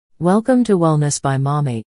Welcome to Wellness by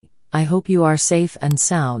Mommy. I hope you are safe and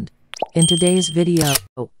sound. In today's video,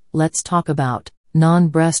 let's talk about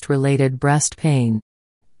non-breast related breast pain.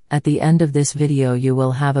 At the end of this video you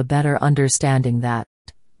will have a better understanding that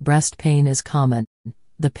breast pain is common.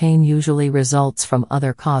 The pain usually results from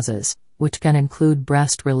other causes, which can include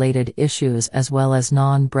breast-related issues as well as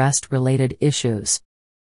non-breast-related issues.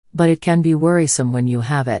 But it can be worrisome when you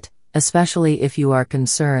have it, especially if you are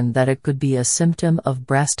concerned that it could be a symptom of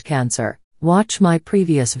breast cancer. Watch my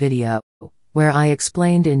previous video, where I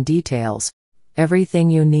explained in details everything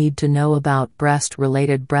you need to know about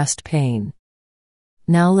breast-related breast pain.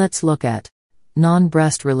 Now let's look at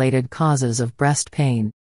non-breast-related causes of breast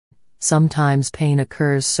pain. Sometimes pain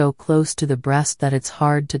occurs so close to the breast that it's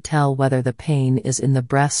hard to tell whether the pain is in the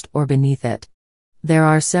breast or beneath it. There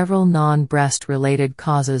are several non-breast-related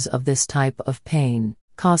causes of this type of pain.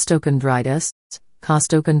 Costochondritis.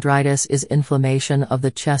 Costochondritis is inflammation of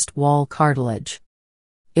the chest wall cartilage.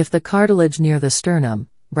 If the cartilage near the sternum,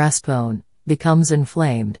 breastbone, becomes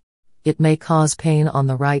inflamed, it may cause pain on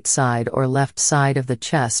the right side or left side of the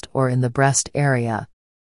chest or in the breast area.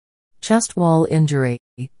 Chest wall injury.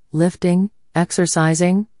 Lifting,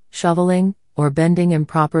 exercising, shoveling, or bending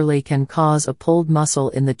improperly can cause a pulled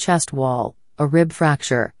muscle in the chest wall, a rib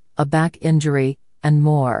fracture, a back injury, and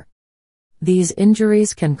more. These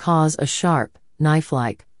injuries can cause a sharp,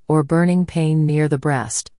 knife-like, or burning pain near the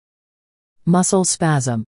breast. Muscle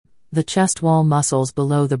spasm. The chest wall muscles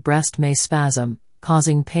below the breast may spasm,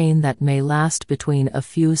 causing pain that may last between a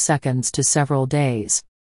few seconds to several days.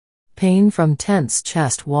 Pain from tense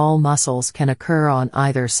chest wall muscles can occur on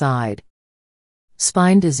either side.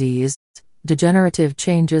 Spine disease. Degenerative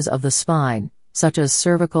changes of the spine, such as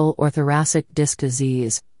cervical or thoracic disc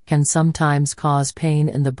disease, can sometimes cause pain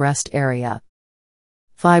in the breast area.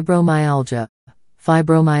 Fibromyalgia.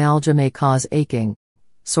 Fibromyalgia may cause aching,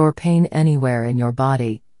 sore pain anywhere in your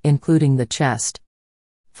body, including the chest.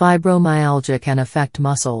 Fibromyalgia can affect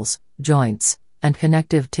muscles, joints, and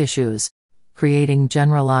connective tissues, creating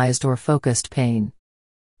generalized or focused pain.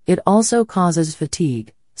 It also causes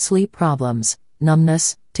fatigue, sleep problems,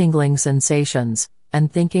 numbness, tingling sensations,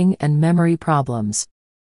 and thinking and memory problems.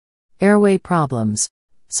 Airway problems.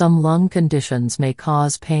 Some lung conditions may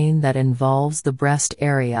cause pain that involves the breast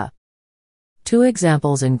area. Two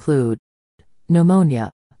examples include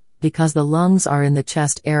pneumonia, because the lungs are in the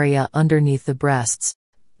chest area underneath the breasts.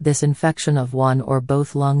 This infection of one or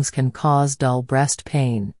both lungs can cause dull breast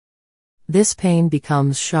pain. This pain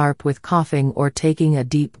becomes sharp with coughing or taking a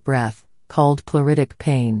deep breath, called pleuritic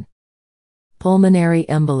pain. Pulmonary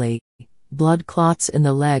emboly. Blood clots in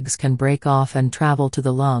the legs can break off and travel to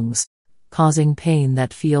the lungs, causing pain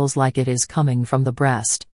that feels like it is coming from the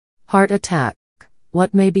breast. Heart attack.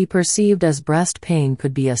 What may be perceived as breast pain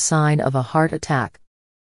could be a sign of a heart attack.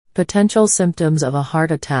 Potential symptoms of a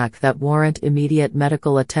heart attack that warrant immediate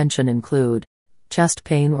medical attention include chest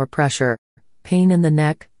pain or pressure, pain in the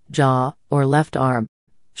neck, jaw, or left arm,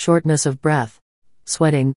 shortness of breath,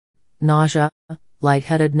 sweating, nausea,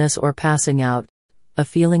 lightheadedness or passing out, a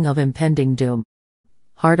feeling of impending doom.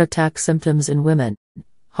 Heart attack symptoms in women.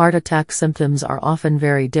 Heart attack symptoms are often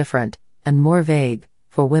very different, and more vague,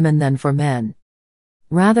 for women than for men.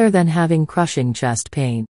 Rather than having crushing chest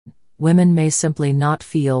pain, women may simply not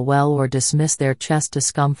feel well or dismiss their chest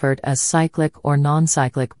discomfort as cyclic or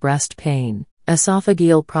noncyclic breast pain.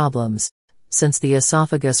 Esophageal problems. Since the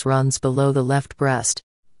esophagus runs below the left breast,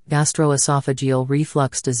 gastroesophageal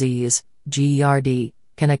reflux disease, GERD,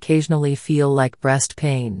 can occasionally feel like breast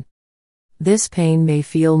pain. This pain may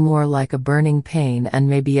feel more like a burning pain and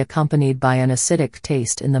may be accompanied by an acidic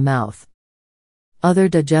taste in the mouth. Other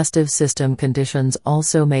digestive system conditions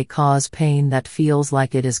also may cause pain that feels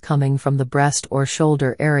like it is coming from the breast or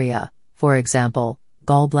shoulder area, for example,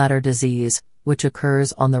 gallbladder disease, which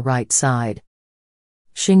occurs on the right side.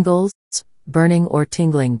 Shingles. Burning or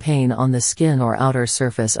tingling pain on the skin or outer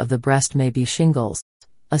surface of the breast may be shingles,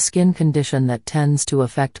 a skin condition that tends to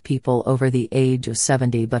affect people over the age of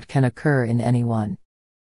 70 but can occur in anyone.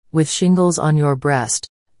 With shingles on your breast,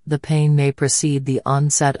 the pain may precede the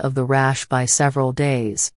onset of the rash by several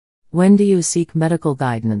days. When do you seek medical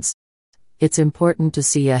guidance? It's important to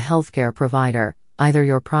see a healthcare provider, either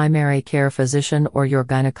your primary care physician or your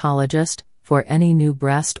gynecologist, for any new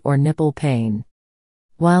breast or nipple pain.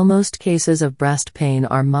 While most cases of breast pain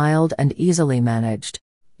are mild and easily managed,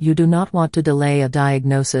 you do not want to delay a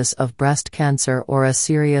diagnosis of breast cancer or a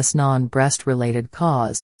serious non-breast-related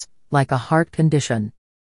cause, like a heart condition.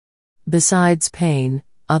 Besides pain,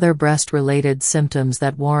 other breast-related symptoms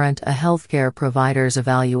that warrant a healthcare provider's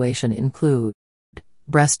evaluation include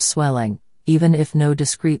breast swelling, even if no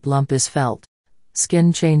discrete lump is felt,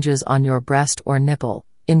 Skin changes on your breast or nipple,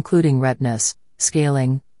 including redness,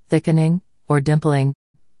 scaling, thickening, or dimpling.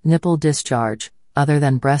 Nipple discharge, other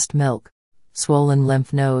than breast milk. Swollen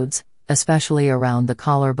lymph nodes, especially around the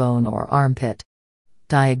collarbone or armpit.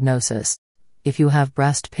 Diagnosis. If you have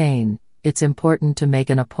breast pain, it's important to make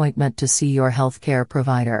an appointment to see your healthcare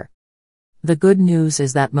provider. The good news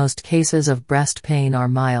is that most cases of breast pain are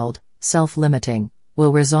mild, self-limiting,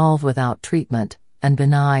 will resolve without treatment, and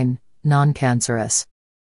benign, non-cancerous.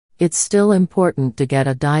 It's still important to get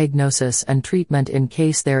a diagnosis and treatment in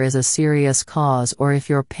case there is a serious cause or if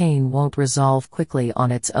your pain won't resolve quickly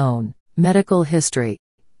on its own. Medical history.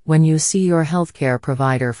 When you see your healthcare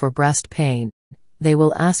provider for breast pain, they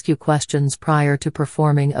will ask you questions prior to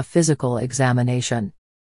performing a physical examination.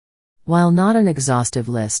 While not an exhaustive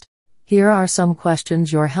list, here are some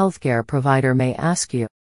questions your healthcare provider may ask you.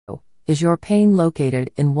 Is your pain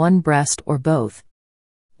located in one breast or both?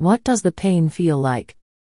 What does the pain feel like?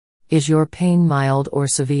 Is your pain mild or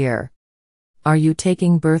severe? Are you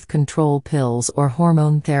taking birth control pills or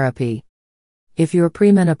hormone therapy? If you're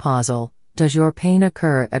premenopausal, does your pain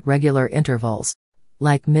occur at regular intervals,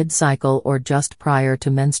 like mid-cycle or just prior to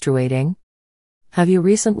menstruating? Have you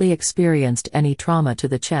recently experienced any trauma to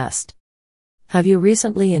the chest? Have you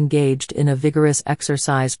recently engaged in a vigorous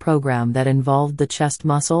exercise program that involved the chest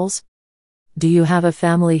muscles? Do you have a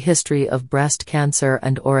family history of breast cancer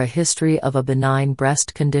and/or a history of a benign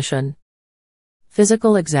breast condition?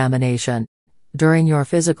 Physical examination. During your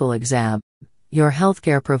physical exam, your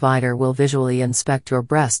healthcare provider will visually inspect your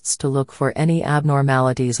breasts to look for any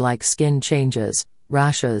abnormalities like skin changes,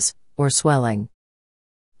 rashes, or swelling.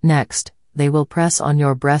 Next, they will press on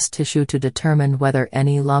your breast tissue to determine whether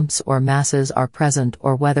any lumps or masses are present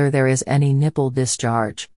or whether there is any nipple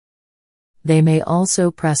discharge. They may also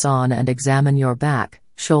press on and examine your back,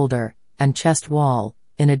 shoulder, and chest wall,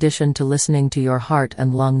 in addition to listening to your heart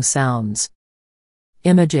and lung sounds.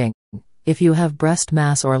 Imaging. If you have breast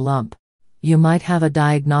mass or lump, you might have a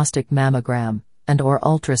diagnostic mammogram, and/or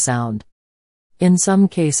ultrasound. In some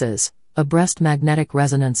cases, a breast magnetic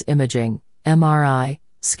resonance imaging, MRI,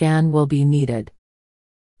 scan will be needed.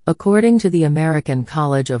 According to the American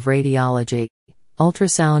College of Radiology,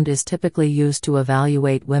 ultrasound is typically used to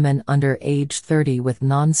evaluate women under age 30 with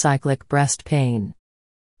noncyclic breast pain.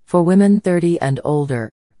 For women 30 and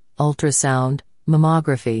older, ultrasound,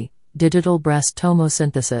 mammography, digital breast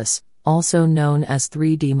tomosynthesis, also known as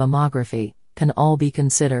 3D mammography, can all be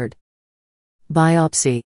considered.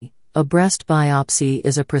 Biopsy. A breast biopsy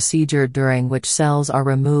is a procedure during which cells are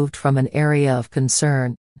removed from an area of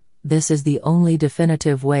concern. This is the only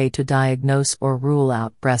definitive way to diagnose or rule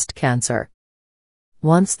out breast cancer.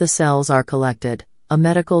 Once the cells are collected, a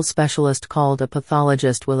medical specialist called a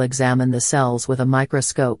pathologist will examine the cells with a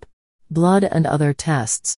microscope, blood and other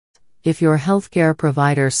tests. If your healthcare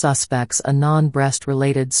provider suspects a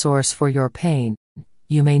non-breast-related source for your pain,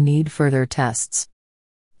 you may need further tests.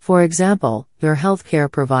 For example, your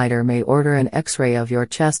healthcare provider may order an X-ray of your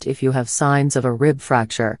chest if you have signs of a rib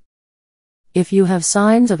fracture. If you have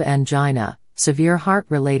signs of angina, severe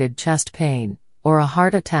heart-related chest pain, or a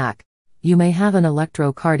heart attack, you may have an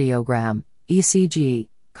electrocardiogram, ECG,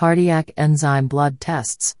 cardiac enzyme blood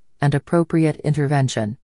tests, and appropriate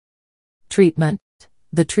intervention. Treatment.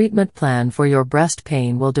 The treatment plan for your breast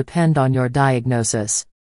pain will depend on your diagnosis.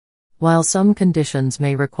 While some conditions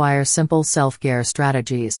may require simple self-care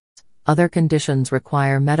strategies, other conditions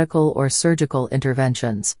require medical or surgical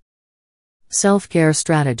interventions. Self-care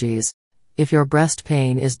strategies. If your breast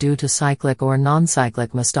pain is due to cyclic or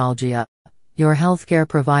non-cyclic mastalgia, your healthcare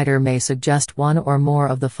provider may suggest one or more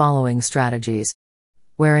of the following strategies.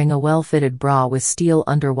 Wearing a well-fitted bra with steel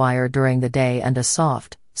underwire during the day and a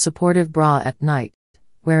soft, supportive bra at night.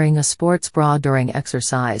 Wearing a sports bra during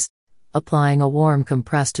exercise. Applying a warm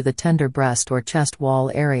compress to the tender breast or chest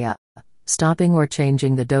wall area. Stopping or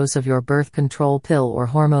changing the dose of your birth control pill or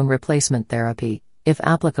hormone replacement therapy, if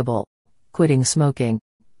applicable. Quitting smoking.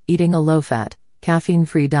 Eating a low-fat,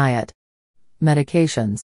 caffeine-free diet.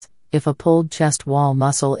 Medications. If a pulled chest wall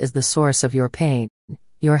muscle is the source of your pain,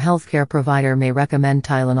 your healthcare provider may recommend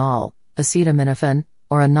Tylenol, acetaminophen,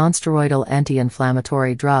 or a nonsteroidal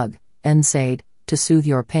anti-inflammatory drug, NSAID, to soothe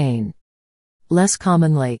your pain. Less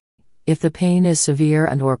commonly, if the pain is severe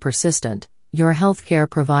and/or persistent, your healthcare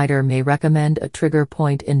provider may recommend a trigger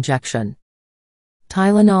point injection.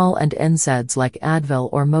 Tylenol and NSAIDs like Advil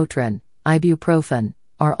or Motrin, ibuprofen,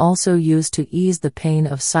 are also used to ease the pain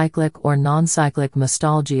of cyclic or non-cyclic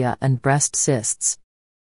mastalgia and breast cysts.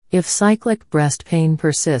 If cyclic breast pain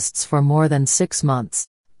persists for more than 6 months,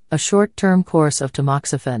 a short-term course of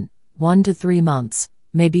tamoxifen, 1 to 3 months,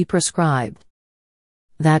 may be prescribed.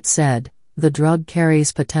 That said, The drug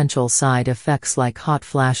carries potential side effects like hot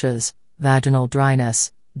flashes, vaginal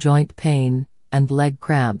dryness, joint pain, and leg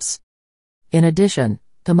cramps. In addition,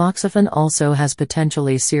 tamoxifen also has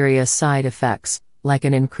potentially serious side effects, like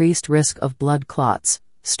an increased risk of blood clots,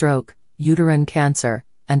 stroke, uterine cancer,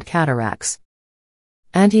 and cataracts.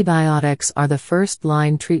 Antibiotics are the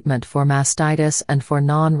first-line treatment for mastitis and for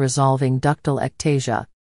non-resolving ductal ectasia.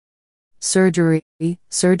 Surgery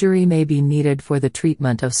may be needed for the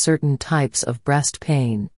treatment of certain types of breast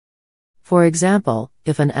pain. For example,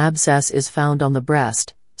 if an abscess is found on the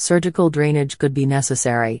breast, surgical drainage could be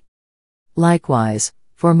necessary. Likewise,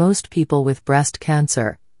 for most people with breast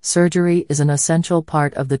cancer, surgery is an essential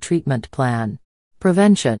part of the treatment plan.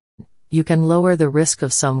 Prevention. You can lower the risk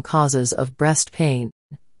of some causes of breast pain,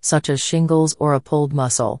 such as shingles or a pulled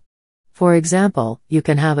muscle. For example, you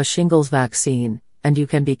can have a shingles vaccine, and you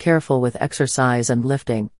can be careful with exercise and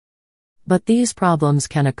lifting. But these problems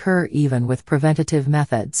can occur even with preventative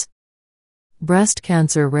methods. Breast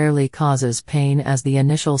cancer rarely causes pain as the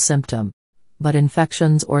initial symptom, but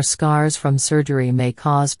infections or scars from surgery may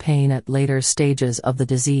cause pain at later stages of the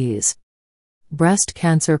disease. Breast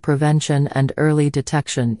cancer prevention and early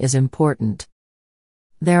detection is important.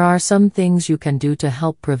 There are some things you can do to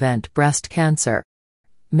help prevent breast cancer.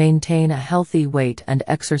 Maintain a healthy weight and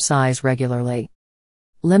exercise regularly.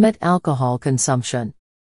 Limit alcohol consumption.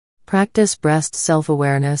 Practice breast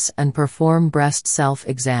self-awareness and perform breast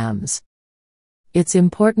self-exams. It's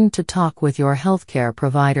important to talk with your healthcare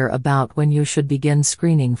provider about when you should begin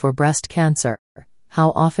screening for breast cancer,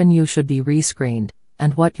 how often you should be rescreened,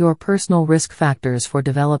 and what your personal risk factors for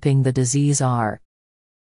developing the disease are.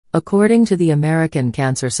 According to the American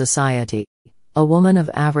Cancer Society, a woman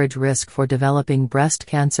of average risk for developing breast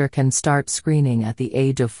cancer can start screening at the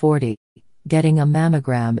age of 40, getting a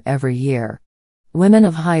mammogram every year. Women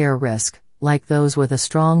of higher risk, like those with a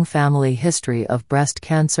strong family history of breast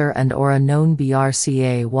cancer and/or a known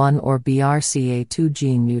BRCA1 or BRCA2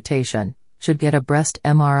 gene mutation, should get a breast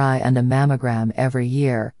MRI and a mammogram every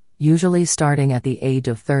year, usually starting at the age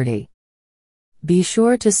of 30. Be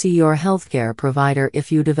sure to see your healthcare provider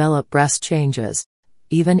if you develop breast changes,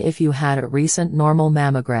 even if you had a recent normal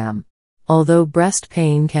mammogram. Although breast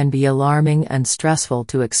pain can be alarming and stressful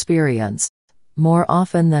to experience, more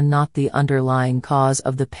often than not the underlying cause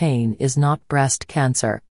of the pain is not breast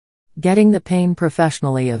cancer. Getting the pain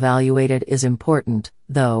professionally evaluated is important,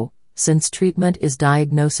 though, since treatment is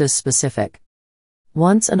diagnosis-specific.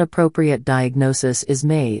 Once an appropriate diagnosis is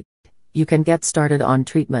made, you can get started on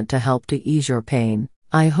treatment to help to ease your pain.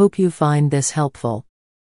 I hope you find this helpful.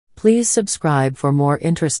 Please subscribe for more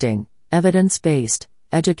interesting, evidence-based,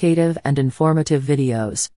 educative and informative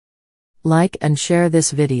videos. Like and share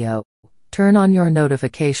this video. Turn on your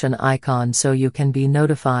notification icon so you can be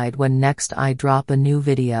notified when next I drop a new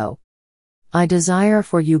video. I desire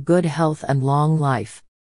for you good health and long life.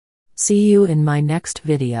 See you in my next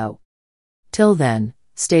video. Till then,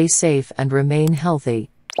 stay safe and remain healthy.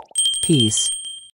 Peace.